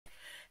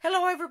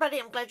Hello everybody,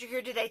 I'm glad you're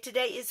here today.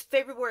 Today is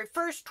February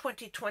 1st,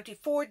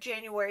 2024.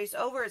 January is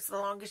over. It's the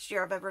longest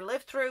year I've ever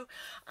lived through.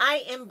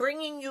 I am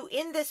bringing you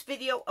in this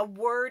video a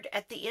word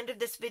at the end of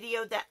this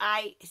video that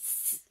I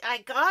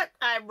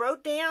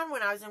wrote down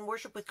when I was in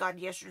worship with God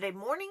yesterday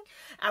morning.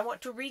 I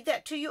want to read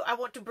that to you. I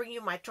want to bring you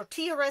my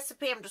tortilla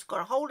recipe. I'm just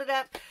going to hold it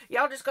up.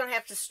 Y'all just going to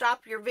have to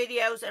stop your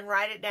videos and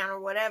write it down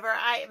or whatever.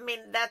 I mean,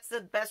 that's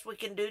the best we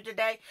can do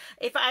today.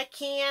 If I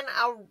can,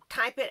 I'll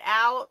type it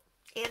out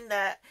in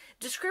the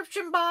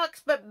description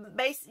box, but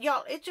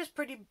y'all, it's just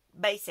pretty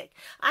basic.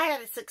 I had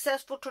a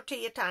successful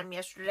tortilla time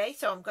yesterday,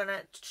 so I'm going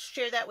to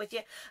share that with you.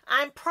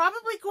 I'm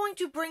probably going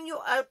to bring you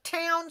a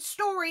town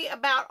story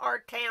about our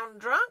town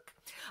drunk.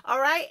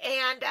 All right,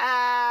 and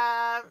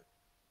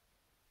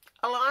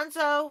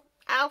Alonzo,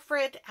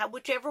 Alfred,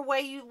 whichever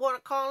way you want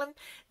to call him,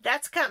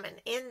 that's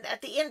coming in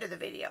at the end of the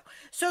video.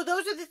 So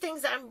those are the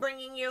things I'm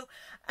bringing you.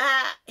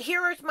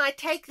 Here is my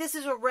take. This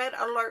is a red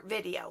alert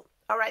video.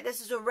 All right, this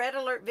is a red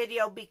alert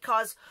video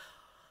because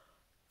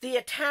the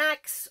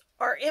attacks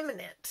are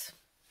imminent.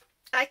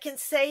 I can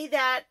say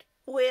that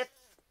with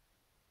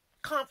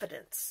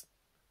confidence.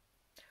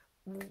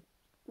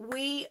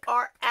 We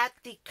are at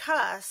the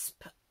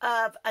cusp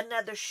of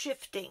another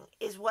shifting,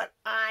 is what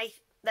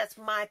that's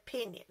my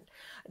opinion.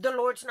 The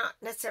Lord's not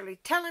necessarily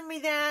telling me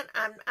that.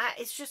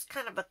 It's just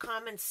kind of a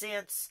common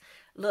sense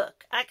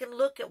look. I can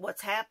look at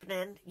what's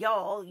happening.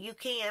 Y'all, you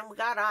can. We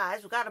got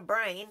eyes. We got a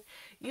brain.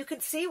 You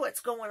can see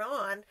what's going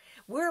on.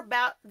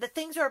 The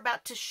things are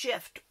about to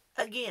shift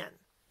again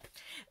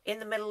in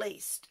the Middle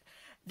East.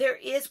 There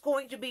is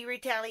going to be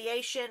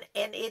retaliation,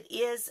 and it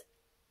is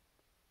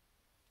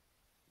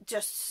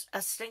just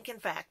a stinking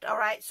fact. All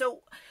right.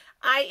 So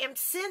I am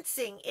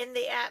sensing in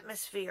the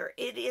atmosphere,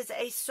 it is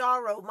a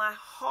sorrow. My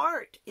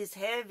heart is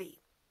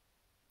heavy.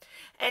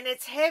 And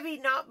it's heavy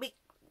not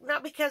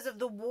because of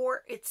the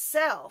war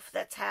itself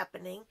that's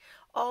happening,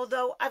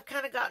 although I've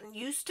kind of gotten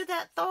used to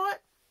that thought.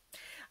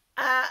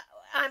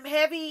 I'm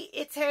heavy.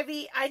 It's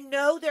heavy. I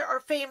know there are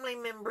family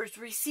members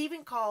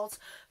receiving calls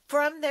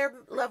from their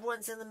loved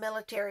ones in the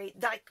military,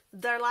 like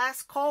their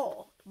last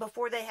call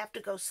before they have to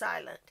go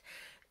silent.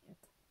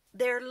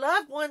 Their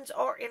loved ones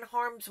are in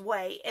harm's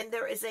way, and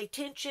there is a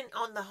tension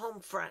on the home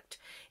front.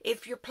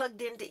 If you're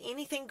plugged into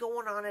anything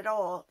going on at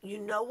all, you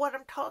know what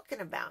I'm talking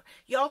about.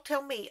 Y'all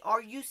tell me,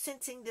 are you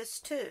sensing this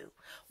too?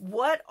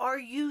 What are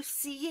you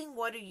seeing?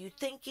 What are you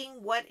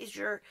thinking? What is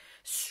your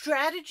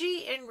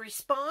strategy in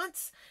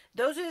response?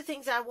 Those are the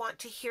things I want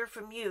to hear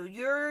from you.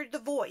 You're the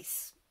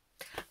voice.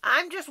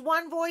 I'm just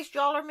one voice.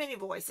 Y'all are many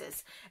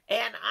voices.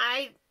 And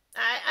I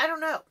don't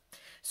know.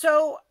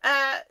 So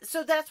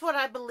that's what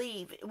I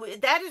believe.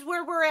 That is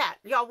where we're at.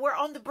 Y'all, we're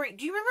on the brink.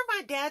 Do you remember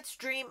my dad's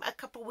dream a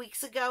couple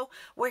weeks ago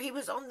where he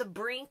was on the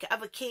brink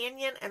of a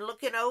canyon and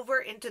looking over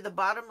into the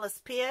bottomless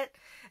pit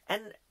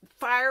and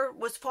fire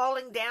was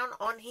falling down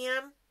on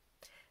him?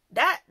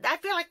 I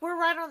feel like we're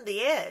right on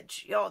the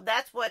edge. Y'all,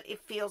 that's what it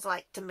feels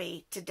like to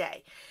me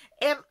today.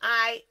 Am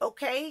I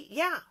okay?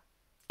 Yeah.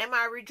 Am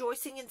I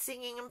rejoicing and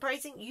singing and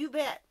praising? You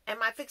bet.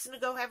 Am I fixing to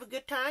go have a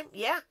good time?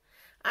 Yeah.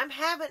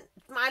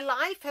 My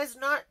life has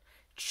not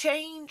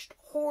changed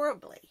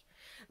horribly,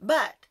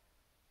 but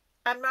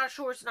I'm not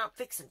sure it's not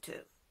fixing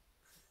to.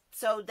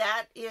 So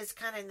that is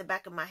kind of in the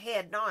back of my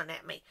head gnawing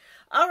at me.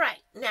 All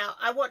right. Now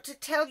I want to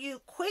tell you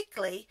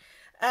quickly,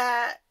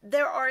 I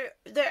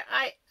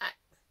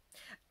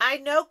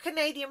know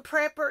Canadian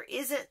Prepper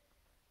isn't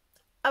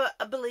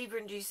a believer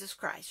in Jesus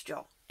Christ,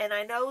 y'all. And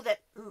I know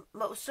that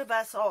most of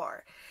us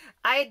are.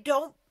 I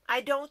don't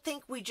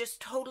think we just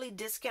totally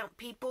discount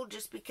people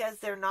just because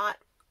they're not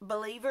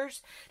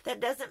believers. That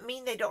doesn't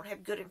mean they don't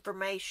have good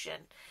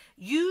information.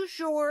 Use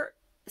your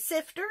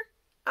sifter,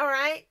 all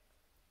right?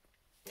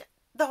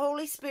 The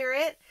Holy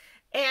Spirit,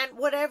 and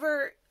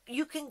whatever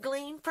you can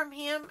glean from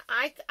him.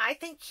 I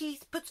think he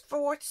puts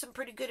forth some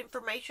pretty good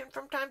information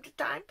from time to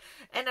time,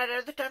 and at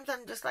other times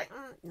I'm just like,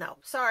 no,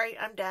 sorry,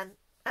 I'm done.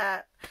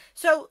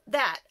 So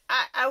that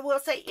I will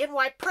say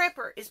NY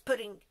Prepper is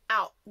putting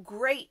out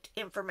great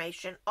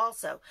information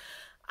also.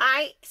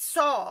 I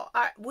saw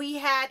we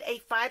had a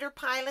fighter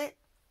plane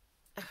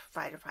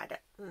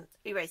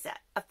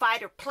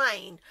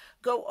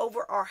go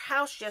over our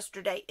house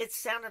yesterday. It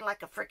sounded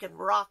like a freaking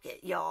rocket,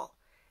 y'all.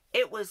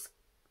 It was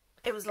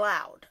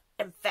loud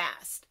and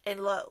fast and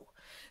low.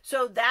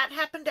 So that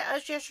happened to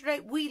us yesterday.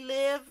 We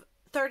live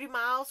 30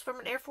 miles from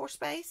an Air Force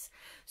base.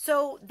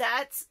 So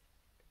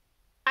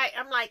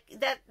I'm like,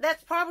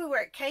 that's probably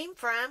where it came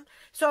from.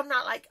 So I'm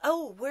not like,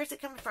 oh, where's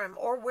it coming from?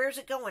 Or where's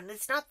it going?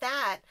 It's not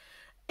that.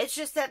 It's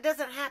just that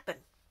doesn't happen.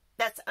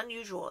 That's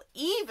unusual.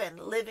 Even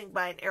living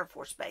by an Air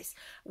Force base.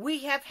 We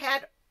have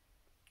had,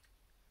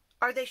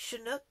 are they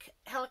Chinook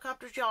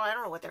helicopters, y'all? I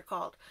don't know what they're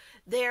called.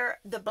 They're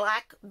the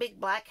big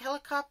black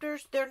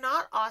helicopters. They're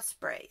not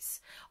Ospreys.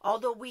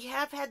 Although we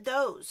have had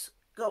those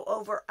go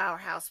over our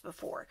house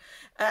before.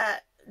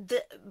 But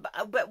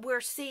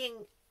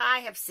I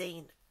have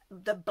seen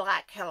the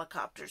black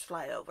helicopters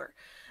fly over.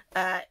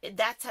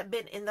 That's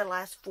been in the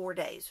last 4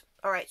 days.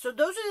 All right, so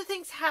those are the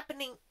things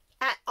happening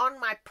on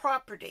my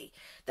property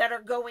that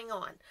are going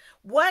on.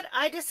 What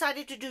I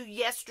decided to do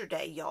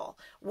yesterday, y'all,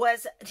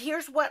 was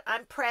here's what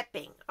I'm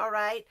prepping. All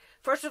right.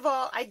 First of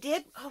all, I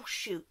did. Oh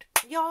shoot,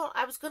 y'all!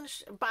 I was going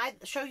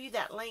to show you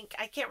that link.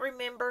 I can't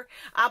remember.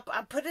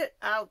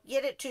 I'll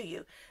get it to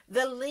you.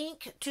 The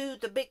link to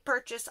the big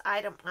purchase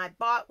item I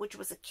bought, which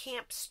was a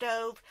camp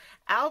stove,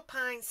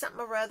 Alpine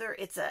something or other.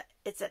 It's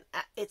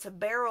a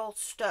barrel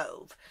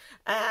stove.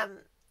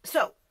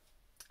 So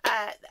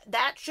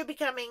that should be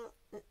coming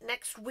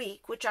next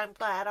week, which I'm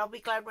glad. I'll be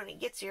glad when it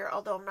gets here,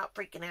 although I'm not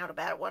freaking out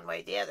about it one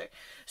way or the other.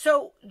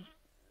 So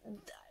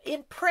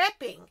in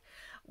prepping,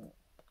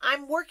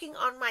 I'm working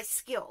on my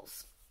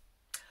skills.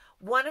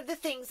 One of the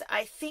things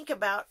I think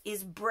about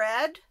is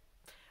bread,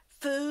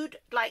 food,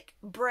 like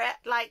bread,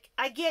 like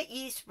I get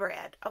yeast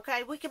bread.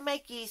 Okay, we can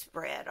make yeast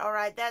bread. All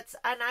right,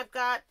 and I've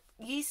got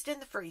yeast in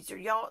the freezer,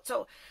 y'all.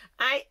 So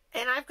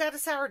I've got a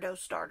sourdough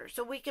starter,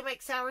 so we can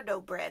make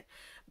sourdough bread.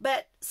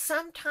 But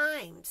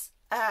sometimes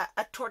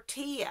a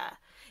tortilla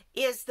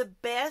is the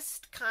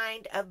best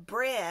kind of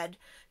bread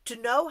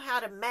to know how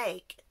to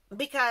make,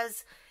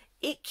 because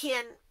it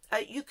can,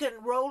 you can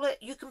roll it,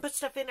 you can put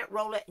stuff in it,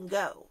 roll it, and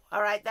go.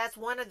 All right, that's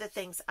one of the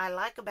things I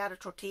like about a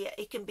tortilla.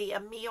 It can be a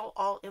meal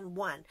all in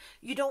one.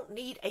 You don't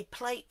need a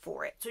plate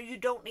for it, so you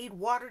don't need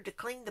water to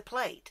clean the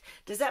plate.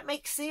 Does that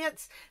make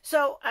sense?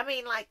 So, I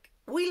mean, like,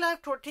 we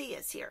love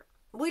tortillas here.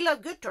 We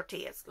love good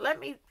tortillas. Let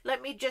me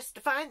just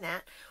define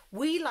that.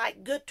 We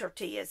like good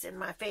tortillas in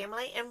my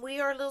family, and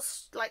we are a little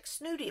like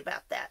snooty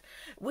about that.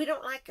 We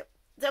don't like it.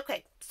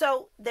 Okay,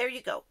 so there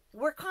you go.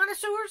 We're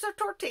connoisseurs of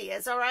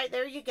tortillas. All right,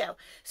 there you go.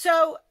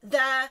 So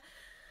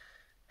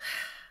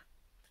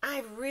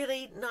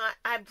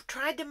I've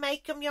tried to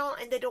make them, y'all,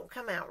 and they don't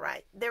come out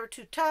right. They're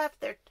too tough.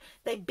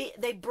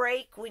 They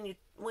break when you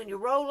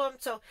roll them.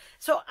 So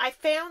I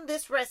found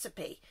this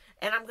recipe,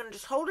 and I'm going to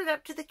just hold it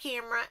up to the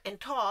camera and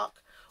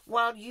talk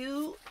while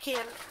you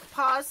can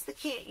pause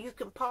you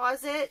can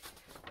pause it.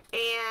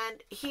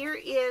 And here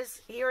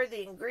are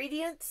the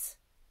ingredients.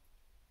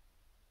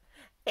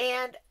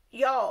 And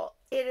y'all,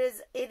 it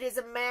is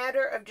a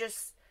matter of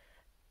just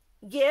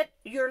get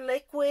your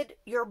liquid,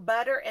 your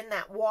butter, and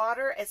that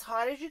water as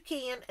hot as you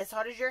can, as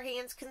hot as your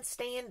hands can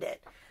stand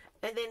it.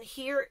 And then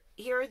here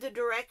are the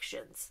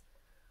directions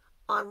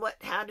on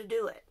how to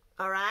do it.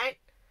 All right.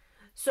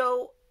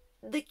 So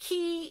the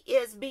key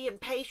is being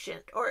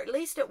patient, or at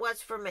least it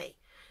was for me.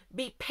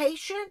 Be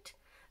patient.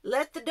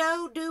 Let the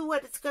dough do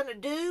what it's going to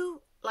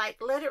do. Like,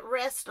 let it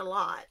rest a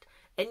lot.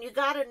 And you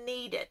got to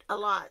knead it a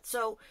lot.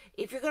 So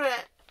if you're going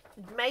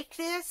to make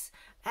this,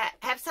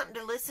 have something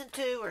to listen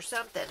to or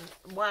something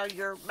while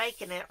you're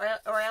making it,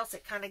 or else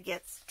it kind of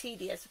gets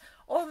tedious.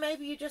 Or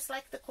maybe you just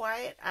like the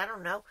quiet. I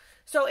don't know.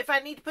 So if I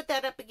need to put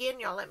that up again,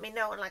 y'all let me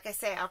know. And like I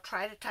say, I'll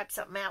try to type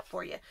something out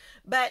for you.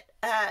 But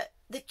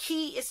the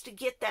key is to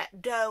get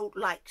that dough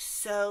like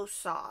so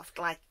soft.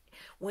 Like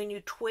when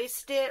you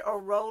twist it or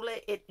roll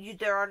it,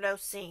 there are no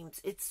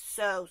seams. It's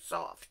so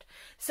soft.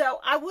 So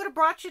I would have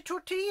brought you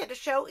tortilla to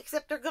show,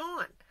 except they're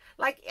gone.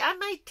 Like, I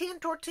made 10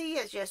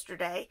 tortillas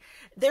yesterday.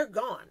 They're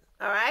gone.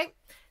 All right.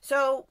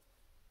 So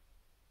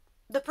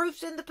the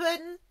proof's in the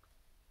pudding.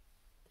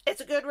 It's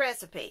a good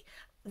recipe.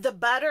 The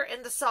butter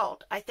and the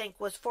salt, I think,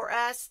 was for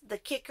us the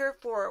kicker.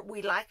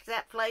 We liked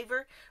that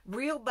flavor.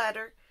 Real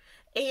butter.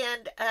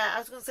 And I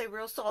was going to say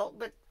real salt,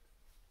 but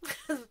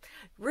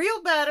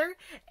real butter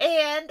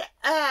and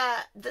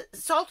the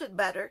salted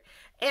butter.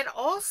 And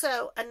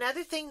also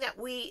another thing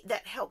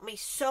that helped me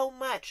so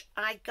much,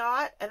 I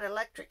got an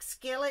electric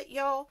skillet,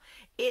 y'all.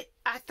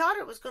 I thought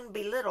it was going to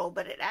be little,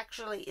 but it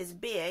actually is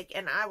big,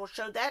 and I will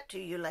show that to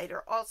you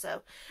later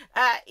also.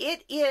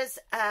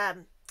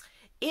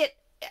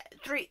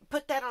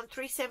 Put that on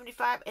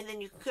 375, and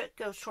then you cook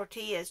those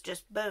tortillas,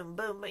 just boom,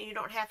 boom. You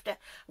don't have to.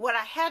 What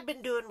I had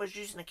been doing was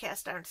using a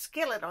cast iron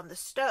skillet on the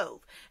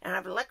stove, and I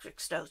have an electric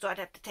stove, so I'd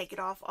have to take it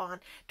off on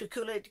to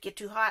cool it to get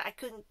too hot. I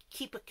couldn't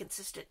keep a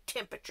consistent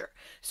temperature.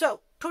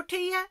 So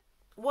tortilla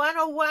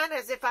 101,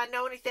 as if I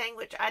know anything,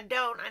 which I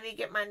don't. I need to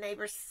get my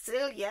neighbor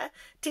Celia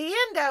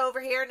Tienda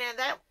over here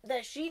now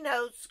that she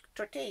knows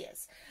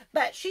tortillas,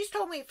 but she's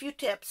told me a few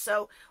tips.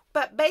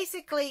 But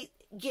basically,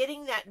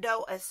 getting that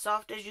dough as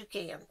soft as you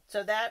can.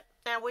 So that,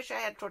 I wish I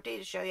had a tortilla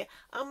to show you.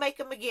 I'll make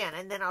them again,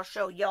 and then I'll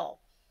show y'all.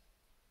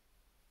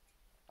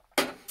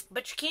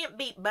 But you can't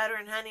beat butter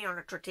and honey on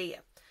a tortilla.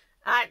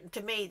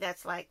 To me,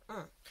 that's like,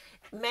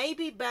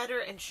 maybe butter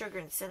and sugar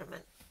and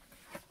cinnamon.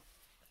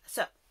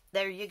 So,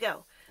 there you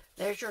go.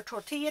 There's your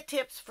tortilla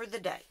tips for the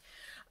day.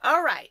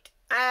 All right.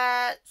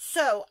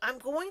 So, I'm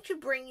going to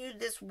bring you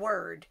this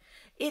word.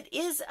 It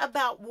is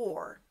about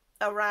war.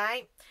 All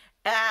right.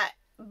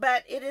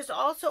 But it is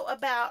also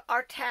about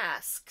our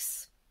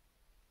tasks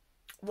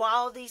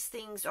while these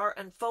things are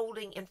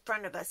unfolding in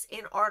front of us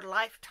in our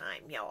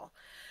lifetime, y'all.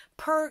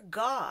 Per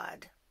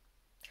God.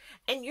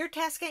 And your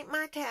task ain't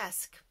my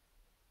task.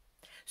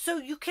 So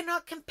you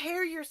cannot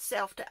compare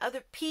yourself to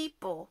other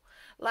people.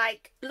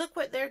 Like, look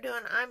what they're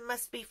doing. I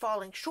must be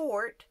falling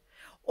short.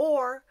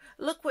 Or,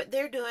 look what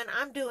they're doing,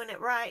 I'm doing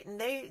it right, and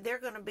they're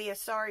going to be a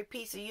sorry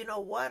piece of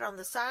you-know-what on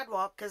the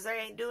sidewalk because they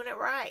ain't doing it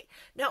right.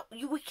 No,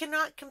 we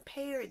cannot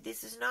compare.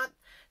 This is not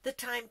the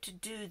time to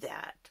do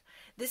that.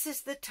 This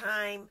is the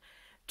time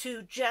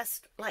to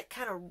just, like,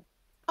 kind of,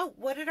 oh,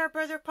 what did our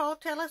brother Paul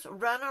tell us?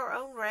 Run our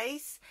own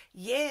race?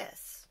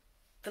 Yes.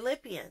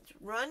 Philippians,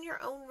 run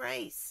your own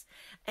race.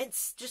 And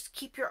just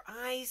keep your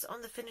eyes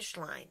on the finish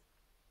line,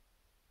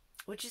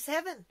 which is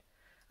heaven.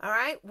 All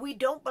right? We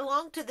don't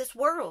belong to this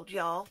world,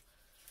 y'all.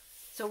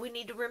 So we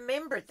need to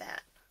remember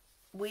that.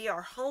 We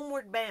are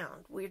homeward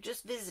bound. We're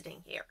just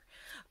visiting here.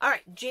 All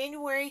right,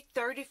 January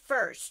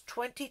 31st,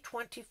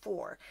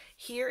 2024.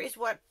 Here is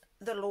what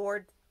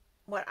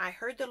I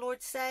heard the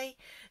Lord say,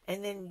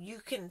 and then you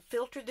can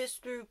filter this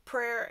through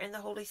prayer and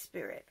the Holy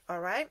Spirit. All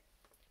right?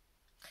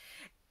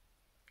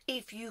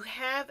 If you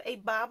have a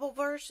Bible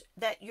verse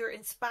that you're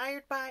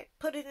inspired by,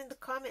 put it in the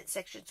comment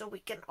section so we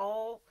can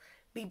all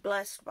be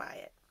blessed by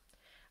it.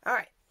 All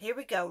right, here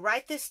we go.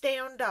 Write this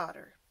down,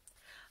 daughter.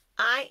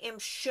 I am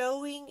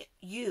showing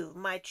you,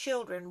 my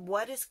children,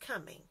 what is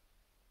coming.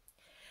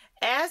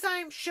 As I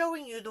am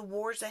showing you the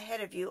wars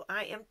ahead of you,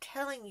 I am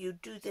telling you,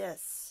 do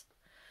this.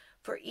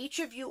 For each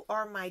of you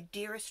are my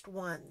dearest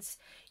ones.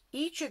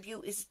 Each of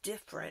you is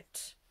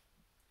different.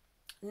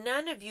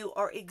 None of you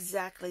are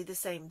exactly the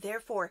same.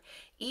 Therefore,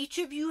 each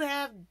of you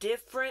have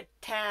different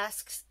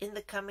tasks in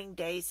the coming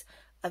days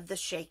of the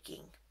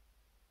shaking.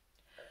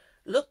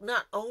 Look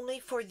not only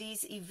for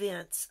these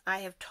events I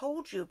have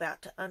told you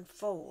about to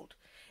unfold.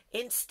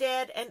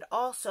 Instead, and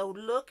also,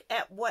 look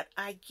at what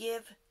I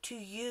give to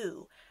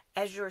you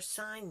as your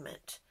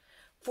assignment.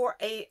 For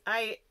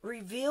I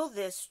reveal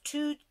this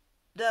to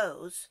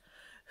those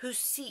who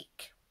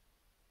seek.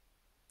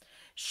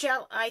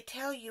 Shall I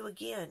tell you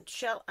again?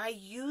 Shall I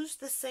use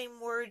the same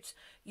words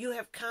you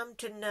have come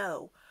to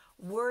know?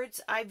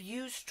 Words I've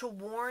used to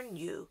warn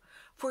you,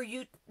 for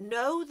you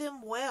know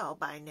them well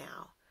by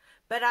now.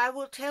 But I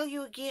will tell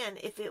you again,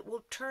 if it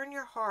will turn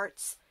your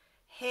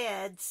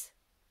heads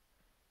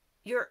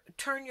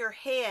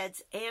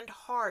and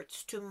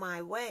hearts to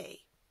my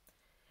way.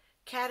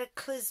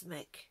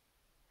 Cataclysmic,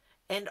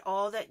 and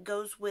all that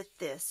goes with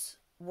this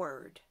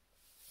word.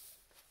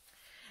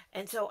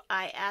 And so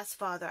I asked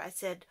Father, I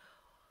said,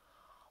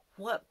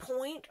 what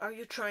point are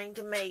you trying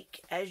to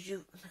make as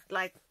you,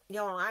 like,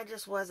 y'all, I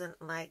just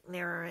wasn't like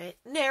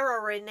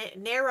narrowing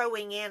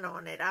in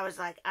on it. I was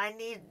like, I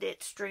need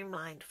it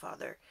streamlined,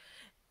 Father.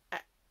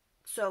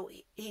 So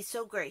he's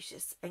so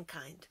gracious and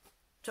kind.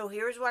 So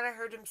here's what I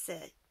heard him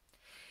say.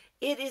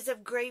 It is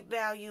of great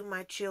value,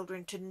 my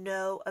children, to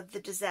know of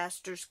the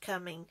disasters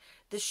coming,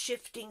 the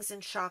shiftings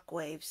and shock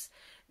waves.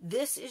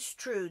 This is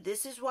true.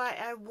 This is why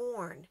I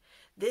warn.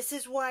 This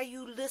is why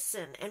you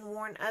listen and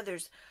warn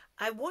others.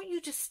 I want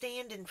you to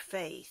stand in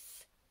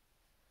faith.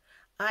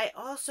 I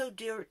also,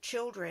 dear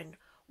children,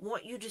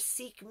 want you to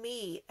seek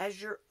me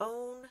as your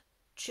own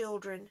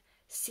children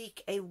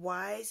seek a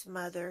wise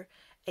mother,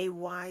 a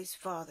wise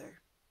father,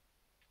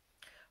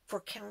 for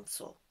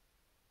counsel.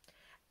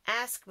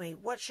 Ask me,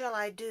 what shall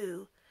I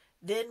do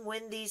then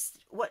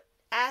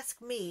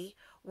ask me,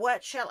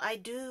 what shall I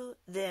do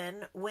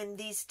then when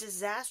these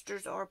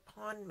disasters are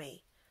upon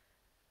me?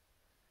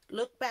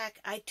 Look back,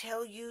 I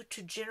tell you,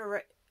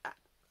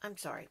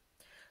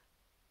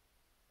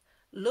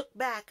 Look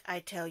back, I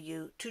tell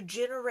you, to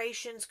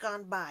generations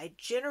gone by,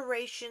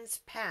 generations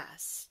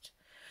past.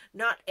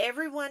 Not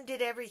everyone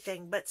did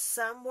everything, but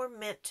some were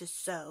meant to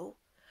sow,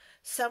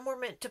 some were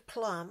meant to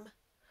plumb,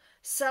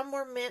 some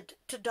were meant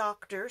to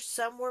doctor,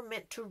 some were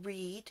meant to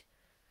read.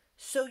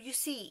 So you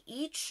see,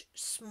 each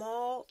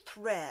small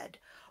thread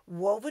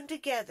woven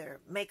together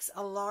makes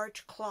a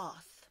large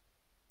cloth.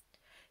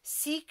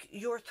 Seek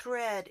your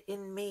thread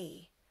in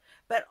me,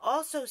 but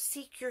also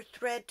seek your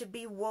thread to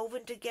be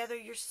woven together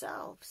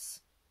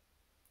yourselves.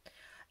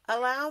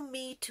 Allow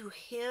me to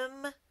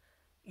hem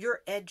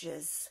your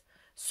edges,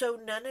 so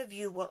none of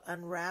you will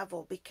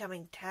unravel,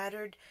 becoming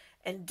tattered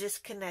and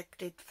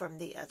disconnected from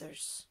the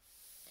others.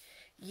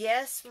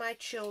 Yes, my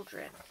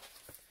children,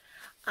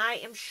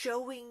 I am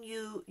showing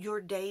you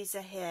your days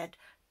ahead.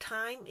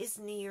 Time is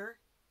near.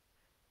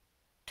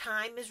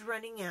 Time is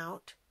running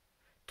out.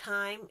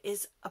 Time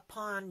is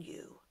upon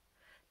you.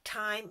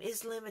 Time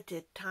is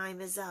limited.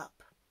 Time is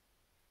up.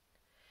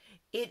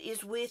 It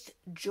is with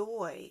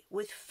joy,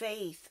 with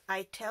faith,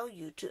 I tell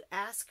you to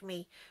ask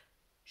me,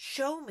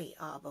 show me,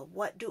 Abba,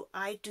 what do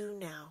I do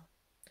now?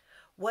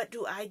 What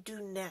do I do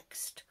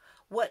next?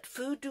 What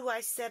food do I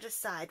set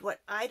aside?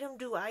 What item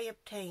do I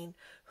obtain?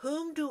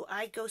 Whom do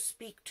I go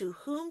speak to?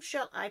 Whom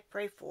shall I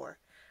pray for?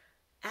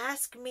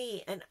 Ask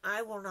me, and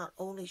I will not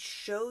only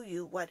show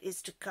you what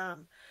is to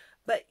come,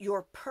 but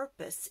your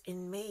purpose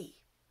in me.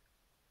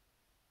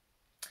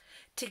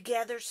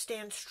 Together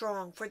stand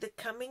strong, for the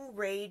coming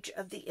rage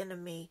of the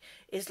enemy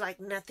is like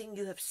nothing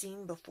you have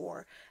seen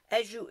before,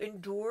 as you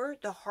endure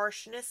the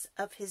harshness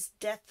of his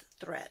death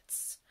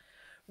threats.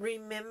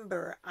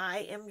 Remember, I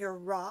am your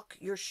rock,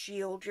 your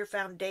shield, your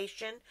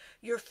foundation,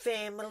 your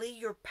family,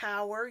 your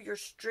power, your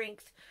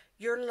strength,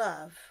 your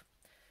love.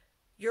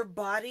 Your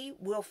body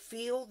will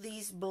feel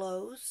these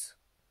blows.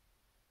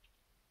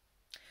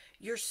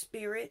 Your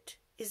spirit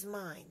is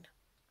mine.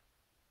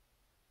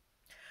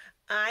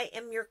 I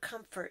am your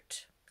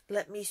comfort.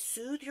 Let me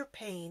soothe your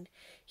pain,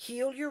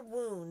 heal your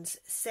wounds,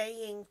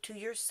 saying to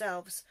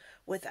yourselves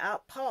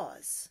without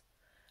pause,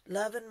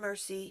 love and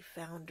mercy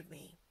found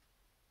me.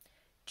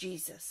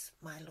 Jesus,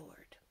 my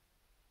Lord.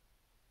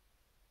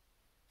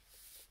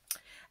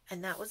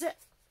 And that was it.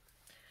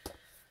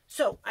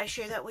 So I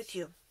share that with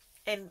you.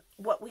 And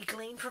what we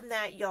glean from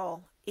that,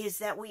 y'all, is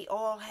that we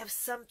all have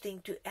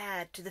something to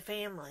add to the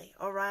family,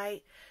 all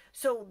right?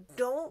 So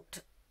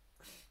don't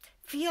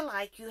feel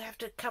like you have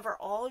to cover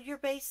all your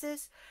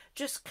bases.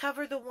 Just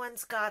cover the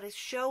ones God is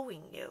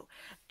showing you.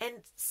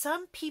 And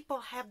some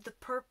people have the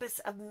purpose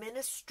of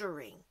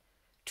ministering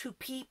to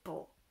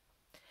people.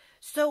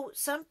 So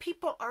some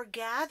people are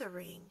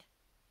gathering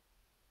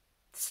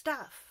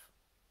stuff,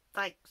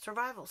 like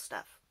survival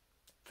stuff,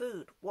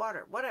 food,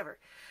 water, whatever.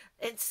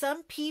 And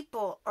some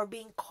people are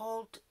being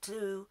called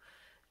to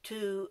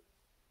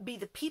be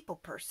the people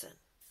person.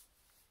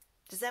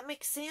 Does that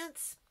make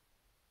sense?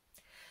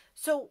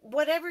 So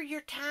whatever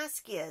your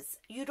task is,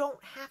 you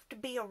don't have to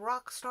be a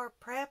rock star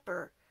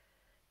prepper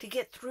to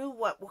get through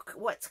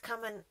what's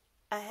coming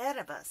ahead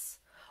of us.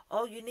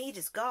 All you need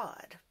is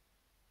God.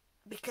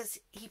 Because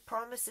he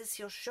promises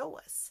he'll show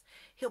us.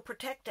 He'll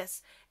protect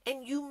us.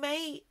 And you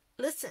may,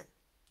 listen,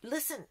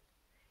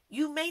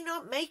 you may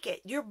not make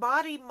it. Your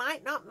body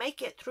might not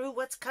make it through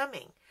what's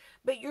coming.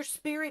 But your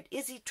spirit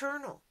is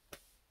eternal.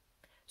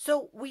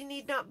 So we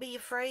need not be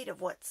afraid of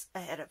what's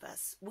ahead of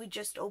us. We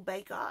just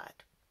obey God.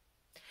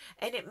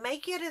 And it may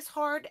get as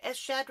hard as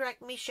Shadrach,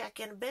 Meshach,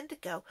 and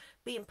Abednego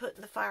being put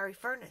in the fiery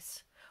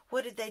furnace.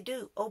 What did they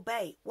do?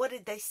 Obey. What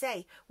did they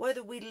say?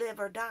 Whether we live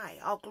or die,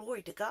 all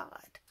glory to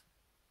God.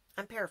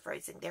 I'm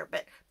paraphrasing there,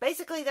 but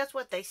basically that's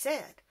what they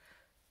said.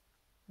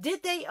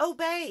 Did they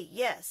obey?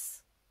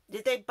 Yes.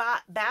 Did they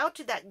bow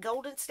to that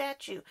golden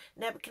statue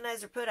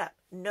Nebuchadnezzar put up?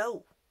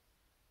 No.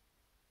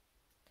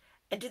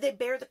 And did they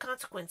bear the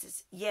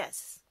consequences?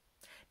 Yes.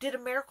 Did a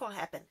miracle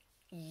happen?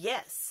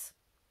 Yes.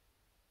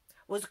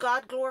 Was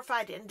God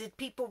glorified and did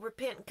people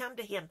repent and come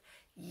to him?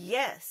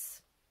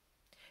 Yes.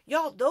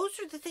 Y'all, those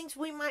are the things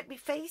we might be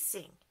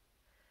facing.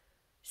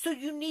 So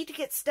you need to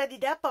get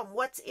studied up on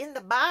what's in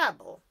the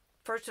Bible.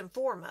 First and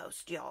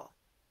foremost, y'all.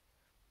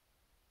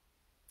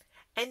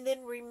 And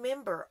then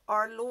remember,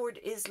 our Lord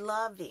is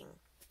loving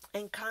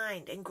and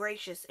kind and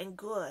gracious and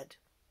good.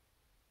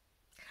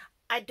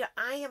 I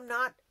am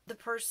not the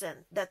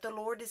person that the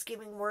Lord is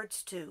giving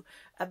words to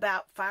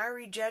about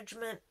fiery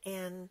judgment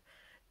and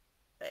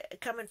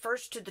coming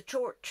first to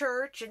the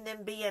church and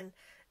then being,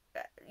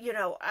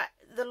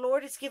 the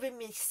Lord is giving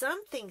me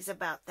some things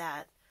about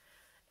that.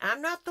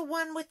 I'm not the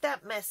one with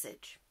that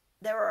message.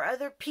 There are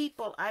other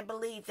people, I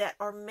believe, that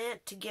are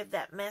meant to give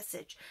that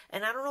message.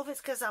 And I don't know if it's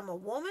because I'm a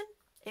woman.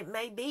 It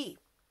may be.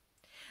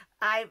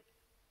 I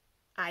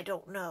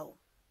don't know.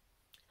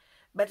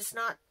 But it's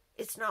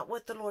not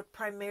what the Lord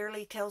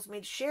primarily tells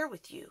me to share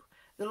with you.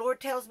 The Lord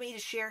tells me to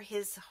share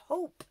his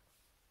hope.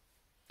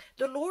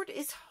 The Lord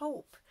is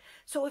hope.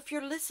 So if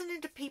you're listening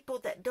to people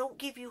that don't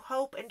give you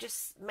hope and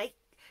just make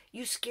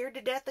you scared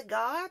to death of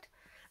God,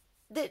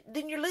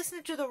 then you're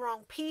listening to the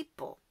wrong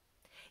people.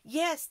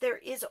 Yes, there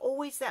is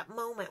always that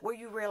moment where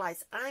you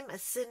realize I'm a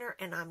sinner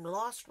and I'm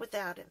lost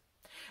without him.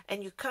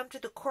 And you come to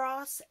the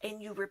cross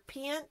and you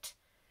repent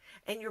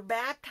and you're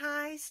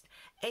baptized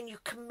and you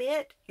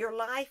commit your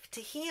life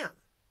to him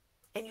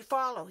and you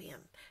follow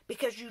him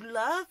because you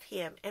love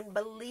him and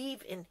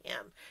believe in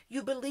him.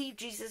 You believe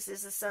Jesus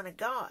is the Son of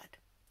God.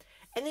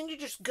 And then you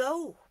just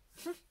go.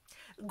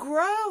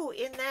 Grow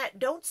in that.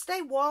 Don't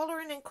stay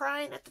wallowing and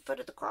crying at the foot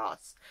of the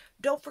cross.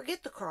 Don't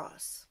forget the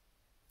cross.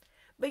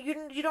 But you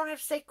don't have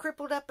to stay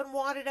crippled up and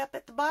wadded up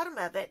at the bottom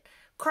of it,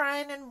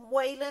 crying and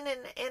wailing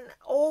and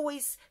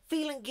always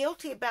feeling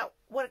guilty about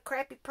what a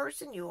crappy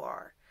person you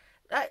are.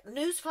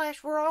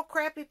 Newsflash, we're all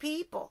crappy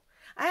people.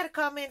 I had a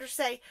commenter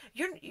say,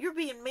 you're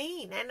being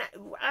mean, and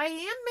I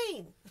am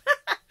mean.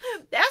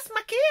 That's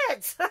my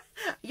kids.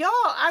 Y'all,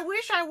 I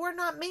wish I were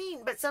not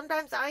mean, but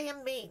sometimes I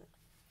am mean.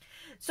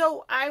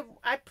 So I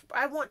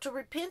want to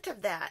repent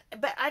of that,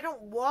 but I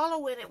don't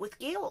wallow in it with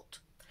guilt.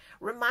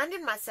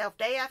 Reminding myself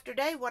day after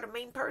day what a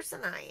mean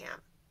person I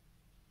am.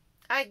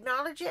 I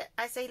acknowledge it.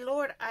 I say,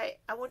 Lord, I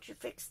want you to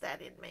fix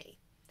that in me.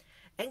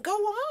 And go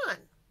on.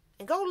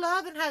 And go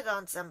love and hug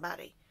on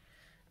somebody.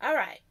 All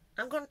right.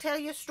 I'm going to tell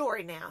you a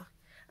story now.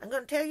 I'm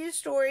going to tell you a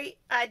story.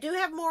 I do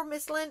have more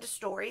Miss Linda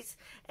stories.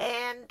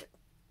 And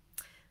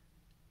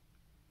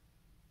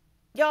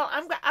y'all,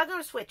 I'm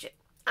going to switch it.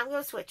 I'm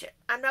going to switch it.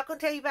 I'm not going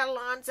to tell you about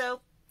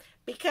Alonzo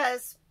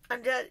because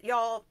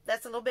y'all,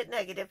 that's a little bit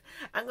negative.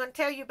 I'm going to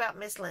tell you about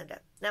Miss Linda.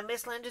 Now,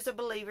 Miss Linda's a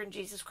believer in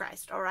Jesus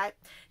Christ, all right?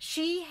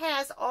 She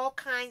has all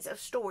kinds of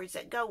stories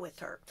that go with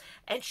her.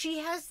 And she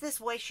has this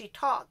way she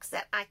talks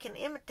that I can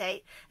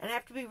imitate, and I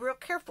have to be real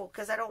careful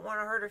because I don't want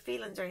to hurt her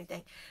feelings or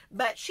anything.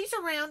 But she's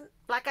around,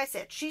 like I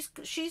said, she's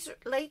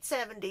late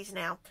 70s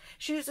now.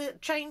 She was a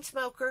chain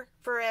smoker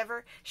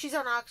forever. She's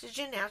on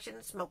oxygen now. She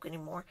doesn't smoke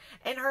anymore.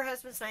 And her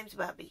husband's name's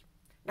Bubby.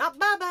 Not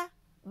Bubba,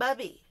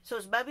 Bubby. So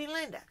it's Bubby and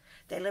Linda.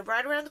 They live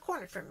right around the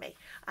corner from me.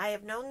 I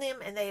have known them,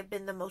 and they have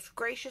been the most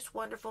gracious,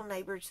 wonderful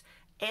neighbors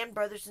and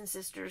brothers and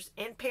sisters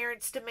and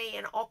parents to me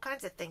and all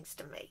kinds of things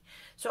to me.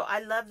 So I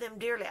love them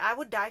dearly. I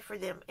would die for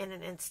them in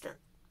an instant.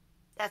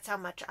 That's how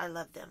much I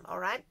love them, all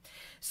right?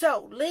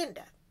 So,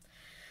 Linda,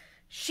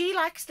 she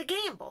likes to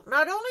gamble.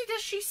 Not only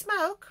does she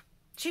smoke,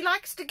 she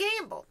likes to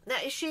gamble. Now,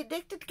 is she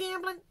addicted to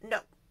gambling? No,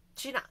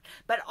 she's not.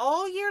 But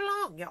all year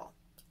long, y'all,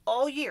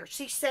 all year,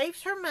 she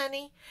saves her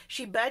money.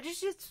 She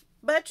budgets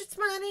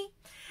money.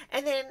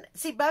 And then,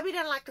 see, Bubby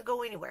doesn't like to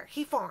go anywhere.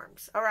 He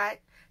farms, all right?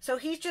 So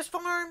he's just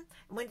farm.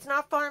 When he's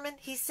not farming,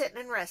 he's sitting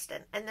and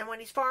resting. And then when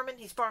he's farming,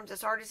 he farms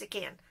as hard as he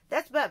can.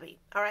 That's Bubby,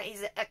 all right?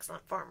 He's an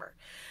excellent farmer.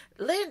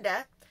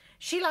 Linda,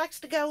 she likes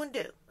to go and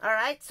do, all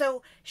right?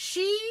 So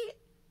she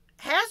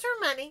has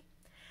her money,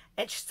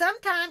 and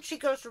sometimes she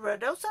goes to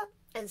Ruidoso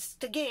and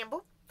to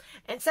gamble.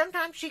 And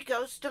sometimes she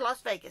goes to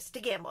Las Vegas to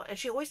gamble. And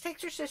she always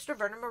takes her sister,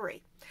 Verna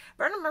Marie.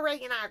 Verna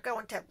Marie and I are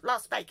going to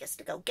Las Vegas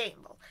to go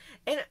gamble.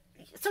 And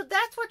so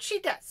that's what she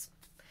does.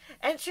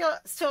 And she'll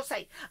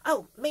say,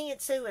 oh, me and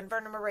Sue and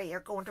Verna Marie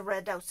are going to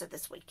Ruidoso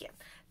this weekend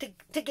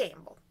to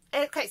gamble.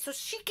 Okay, so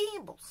she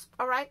gambles,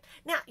 all right?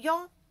 Now,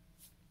 y'all,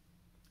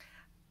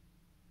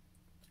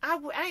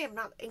 I am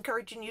not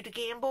encouraging you to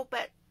gamble,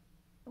 but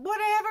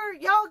whatever,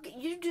 y'all,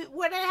 you do,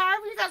 whatever,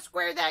 however you got to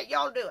square that,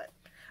 y'all do it.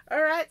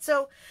 All right,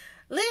 so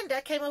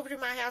Linda came over to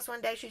my house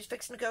one day. She was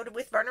fixing to go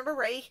with Verna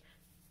Marie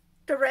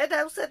to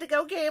Ruidoso to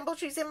go gamble.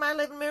 She's in my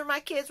living room. My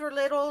kids were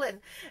little,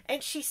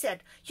 and she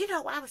said, you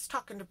know, I was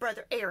talking to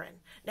Brother Aaron.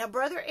 Now,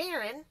 Brother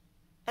Aaron,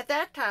 at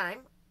that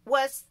time,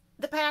 was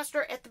the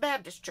pastor at the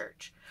Baptist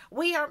church.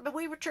 We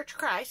were Church of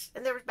Christ,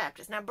 and there was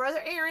Baptist. Now,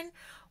 Brother Aaron,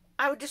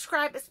 I would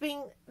describe as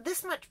being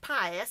this much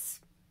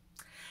pious,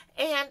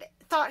 and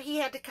thought he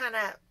had to kind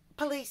of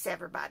police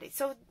everybody.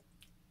 So,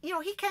 you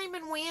know, he came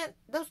and went.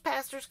 Those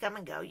pastors come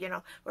and go, you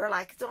know. We're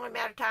like, it's only a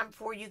matter of time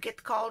before you get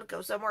the call to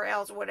go somewhere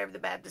else or whatever the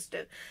Baptists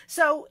do.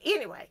 So,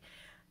 anyway,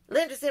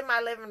 Linda's in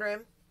my living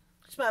room,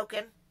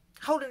 smoking,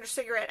 holding her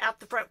cigarette out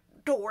the front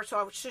door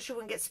so she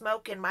wouldn't get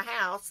smoke in my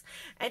house.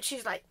 And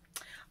she's like,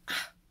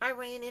 I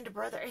ran into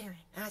Brother Aaron.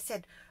 And I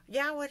said,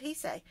 yeah, what'd he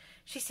say?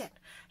 She said,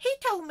 he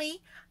told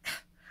me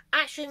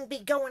I shouldn't be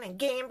going and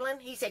gambling.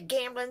 He said,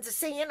 gambling's a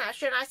sin. I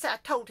shouldn't. I said, I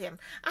told him,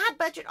 I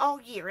budget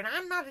all year, and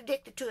I'm not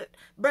addicted to it.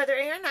 Brother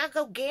Aaron, I'll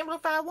go gamble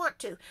if I want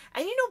to.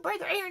 And you know,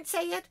 Brother Aaron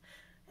said,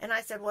 and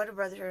I said, what did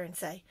Brother Aaron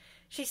say?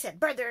 She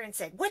said, Brother Aaron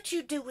said, what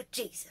you do with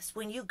Jesus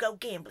when you go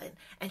gambling?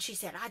 And she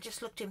said, I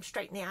just looked him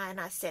straight in the eye, and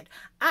I said,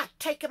 I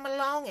take him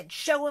along and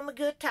show him a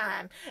good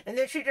time. And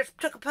then she just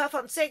took a puff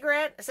on a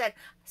cigarette and said,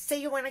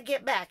 see you when I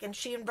get back. And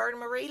she and Verna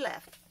Marie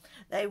left.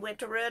 They went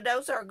to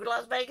Ruidoso or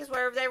Las Vegas,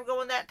 wherever they were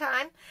going that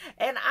time.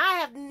 And I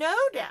have no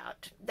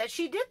doubt that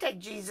she did take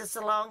Jesus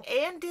along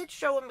and did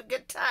show him a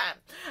good time.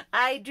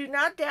 I do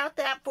not doubt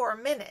that for a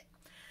minute.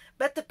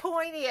 But the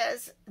point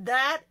is,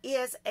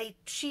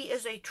 she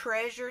is a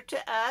treasure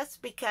to us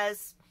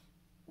because,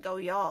 go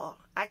y'all,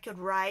 I could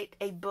write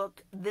a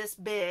book this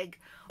big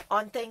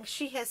on things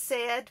she has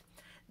said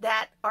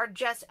that are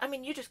just, I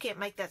mean, you just can't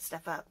make that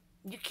stuff up.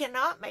 You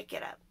cannot make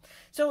it up.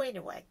 So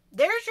anyway,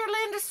 there's your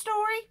Linda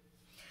story.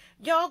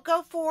 Y'all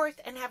go forth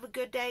and have a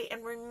good day.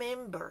 And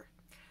remember,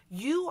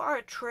 you are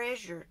a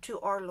treasure to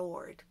our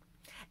Lord.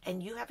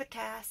 And you have a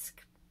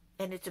task.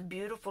 And it's a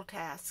beautiful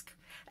task.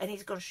 And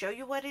He's going to show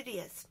you what it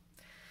is.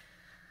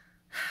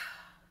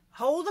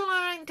 Hold the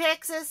line,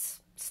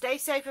 Texas. Stay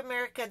safe,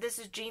 America. This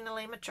is Gina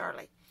Lima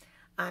Charlie.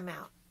 I'm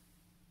out.